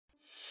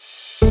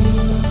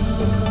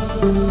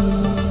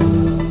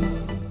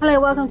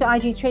welcome to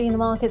IG Trading the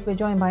Markets. We're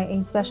joined by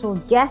a special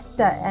guest,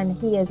 and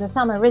he is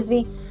Osama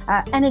Rizvi,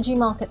 energy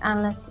market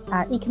analyst,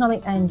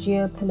 economic and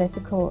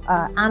geopolitical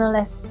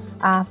analyst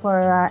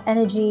for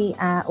energy,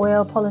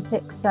 oil,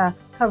 politics,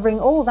 covering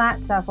all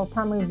that for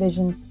Primary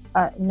Vision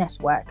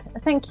Network.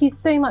 Thank you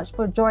so much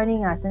for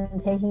joining us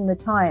and taking the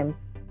time.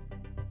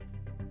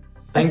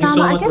 Thank you so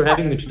much for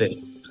having me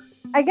today.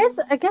 I guess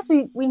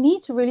we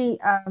need to really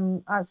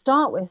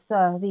start with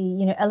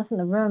the elephant in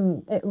the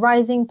room,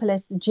 rising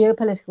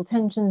geopolitical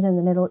tensions in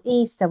the Middle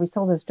East. We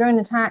saw those drone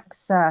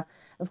attacks,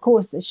 of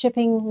course,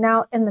 shipping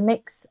now in the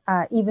mix,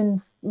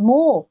 even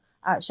more,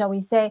 shall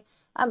we say.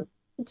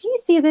 Do you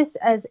see this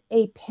as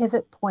a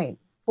pivot point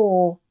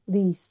for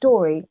the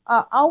story?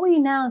 Are we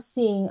now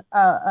seeing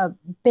a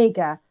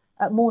bigger,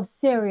 more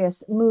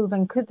serious move,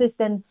 and could this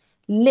then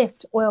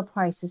lift oil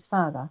prices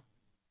further?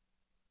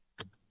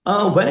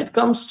 When it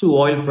comes to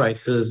oil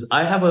prices,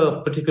 I have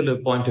a particular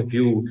point of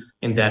view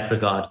in that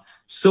regard.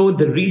 So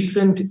the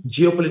recent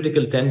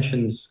geopolitical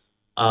tensions,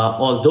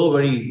 although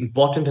very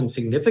important and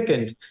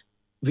significant,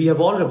 we have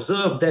all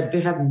observed that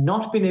they have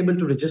not been able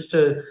to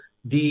register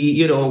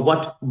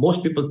what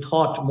most people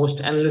thought,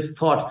 most analysts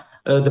thought,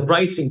 the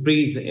price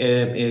increase,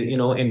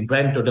 in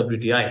Brent or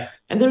WTI.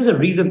 And there is a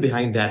reason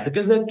behind that,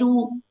 because there are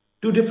two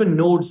different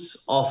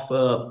nodes of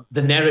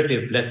the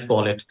narrative, let's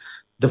call it.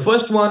 The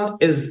first one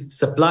is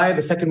supply,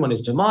 the second one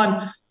is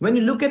demand. When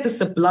you look at the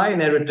supply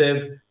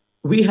narrative,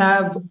 we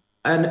have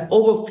an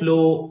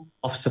overflow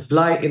of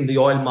supply in the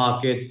oil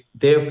markets.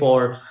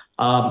 Therefore,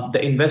 the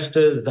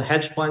investors, the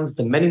hedge funds,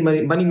 the money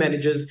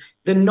managers,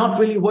 they're not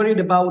really worried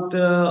about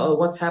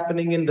what's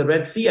happening in the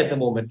Red Sea at the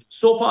moment.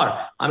 So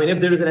far, I mean, if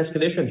there is an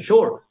escalation,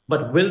 sure,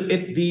 but will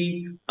it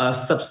be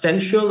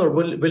substantial, or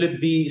will it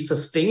be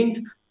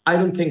sustained? I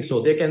don't think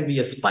so. There can be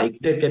a spike,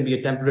 there can be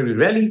a temporary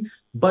rally,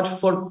 but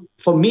for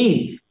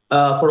me,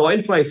 for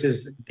oil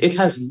prices, it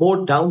has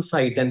more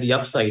downside than the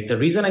upside. The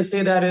reason I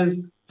say that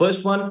is,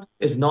 first one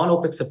is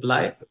non-OPEC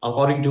supply.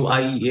 According to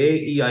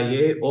IEA,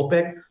 EIA,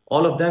 OPEC,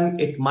 all of them,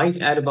 it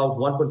might add about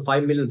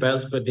 1.5 million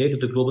barrels per day to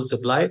the global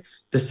supply.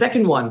 The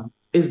second one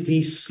is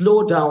the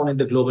slowdown in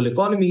the global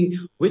economy,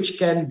 which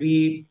can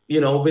be,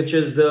 which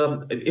is,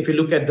 if you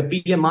look at the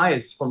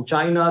PMIs from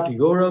China to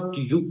Europe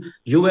to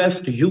US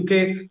to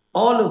UK,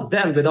 all of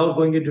them, without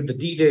going into the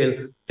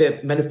detail, the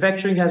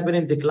manufacturing has been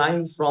in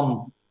decline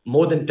from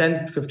more than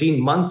 10,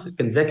 15 months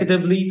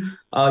consecutively.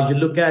 You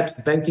look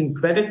at banking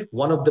credit,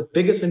 one of the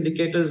biggest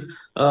indicators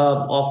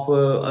of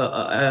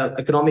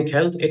economic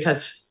health, it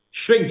has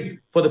shrinked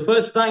for the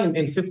first time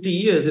in 50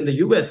 years in the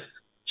US.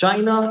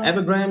 China,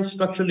 Evergrande,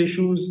 structural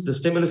issues, the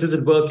stimulus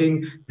isn't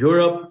working.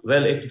 Europe,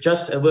 well, it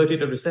just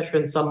averted a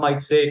recession. Some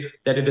might say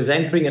that it is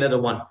entering another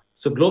one.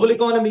 So global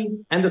economy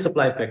and the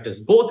supply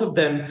factors, both of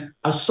them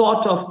are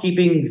sort of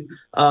keeping,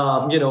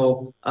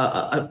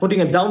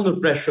 putting a downward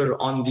pressure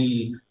on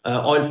the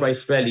oil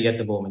price rally at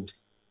the moment.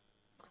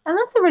 And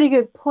that's a really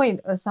good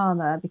point,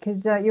 Osama,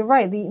 because you're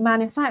right. The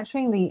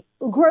manufacturing, the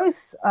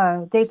growth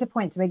data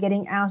points we're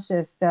getting out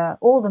of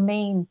all the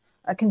main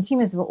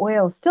consumers of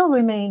oil still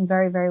remain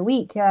very, very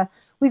weak.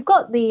 We've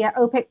got the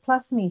OPEC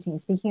Plus meeting,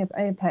 speaking of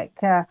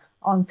OPEC,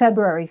 on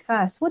February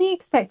 1st. What do you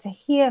expect to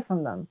hear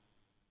from them?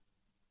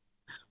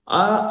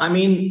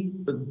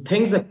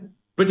 Things are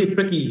pretty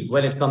tricky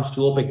when it comes to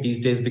OPEC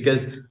these days,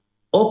 because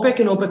OPEC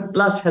and OPEC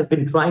Plus has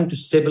been trying to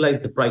stabilize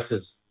the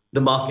prices,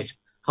 the market.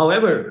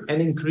 However, an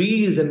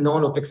increase in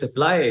non-OPEC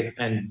supply,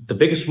 and the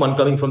biggest one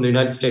coming from the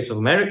United States of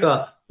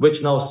America,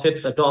 which now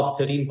sits atop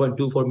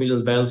 13.24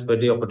 million barrels per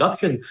day of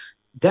production,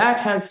 that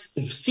has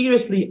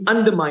seriously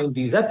undermined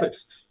these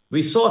efforts.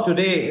 We saw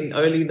today,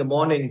 early in the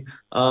morning,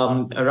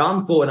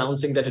 Aramco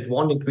announcing that it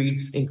won't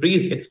increase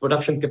its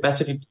production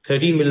capacity to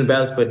 13 million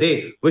barrels per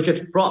day, which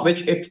it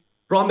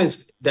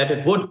promised that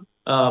it would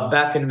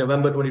back in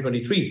November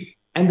 2023.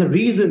 And the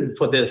reason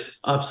for this,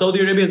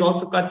 Saudi Arabia has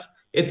also cut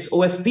its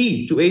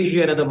OSP to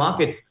Asia and other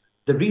markets.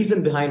 The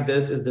reason behind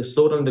this is the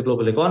slowdown in the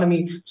global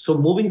economy. So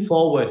moving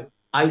forward,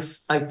 I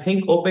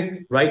think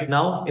OPEC right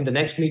now in the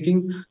next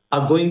meeting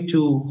are going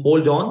to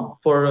hold on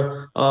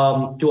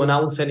to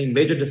announce any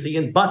major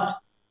decision, but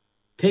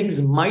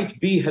things might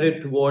be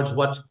headed towards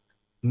what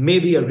may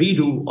be a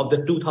redo of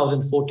the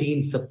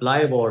 2014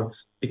 supply war,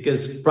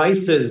 because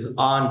prices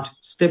aren't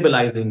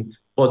stabilizing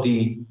for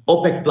the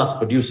OPEC plus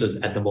producers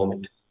at the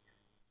moment.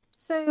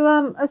 So,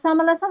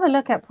 Osama, let's have a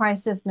look at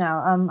prices now.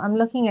 I'm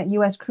looking at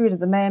US crude at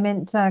the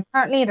moment,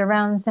 currently at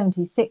around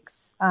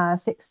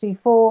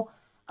 76.64.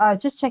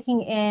 Just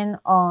checking in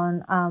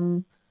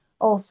on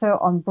also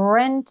on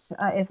Brent,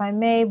 if I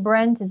may.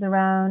 Brent is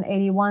around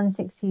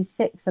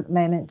 81.66 at the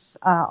moment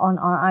on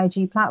our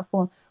IG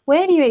platform.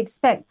 Where do you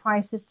expect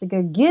prices to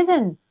go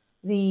given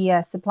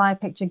the supply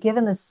picture,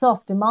 given the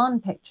soft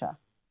demand picture?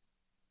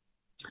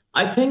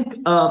 I think,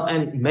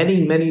 and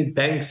many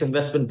banks,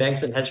 investment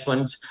banks and hedge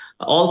funds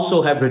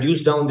also have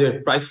reduced down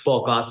their price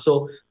forecast.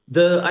 So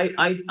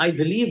I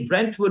believe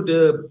Brent would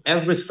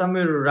average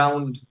somewhere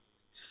around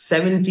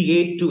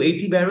 78 to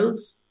 80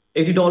 barrels,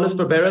 $80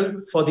 per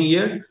barrel for the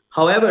year.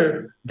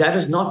 However, that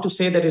is not to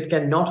say that it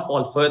cannot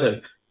fall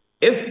further.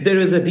 if there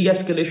is a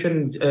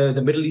de-escalation,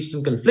 the Middle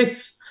Eastern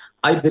conflicts,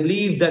 I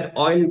believe that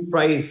oil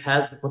price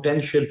has the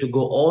potential to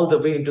go all the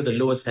way into the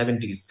lower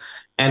 70s.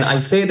 And I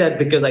say that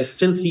because I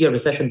still see a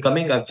recession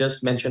coming. I've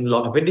just mentioned a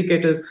lot of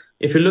indicators.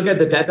 If you look at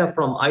the data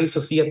from ICE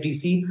or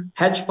CFTC,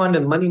 hedge fund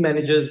and money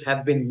managers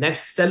have been net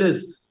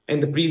sellers in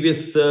the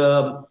previous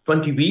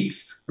 20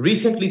 weeks.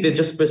 Recently, they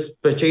just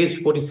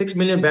purchased 46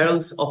 million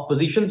barrels of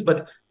positions,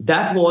 but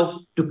that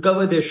was to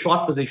cover their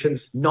short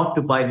positions, not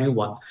to buy new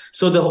one.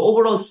 So the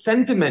overall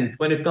sentiment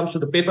when it comes to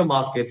the paper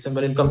markets and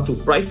when it comes to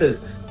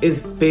prices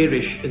is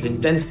bearish, is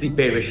intensely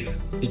bearish.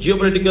 The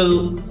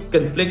geopolitical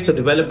conflicts or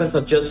developments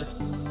are just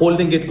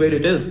holding it where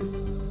it is.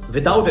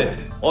 Without it,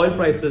 oil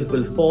prices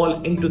will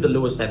fall into the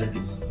lower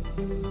 70s.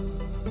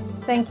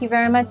 Thank you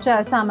very much,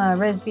 Sama.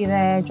 Rizvi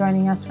there,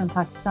 joining us from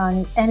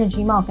Pakistan,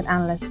 energy market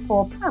analyst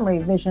for Primary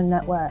Vision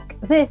Network.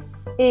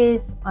 This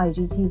is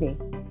IGTV.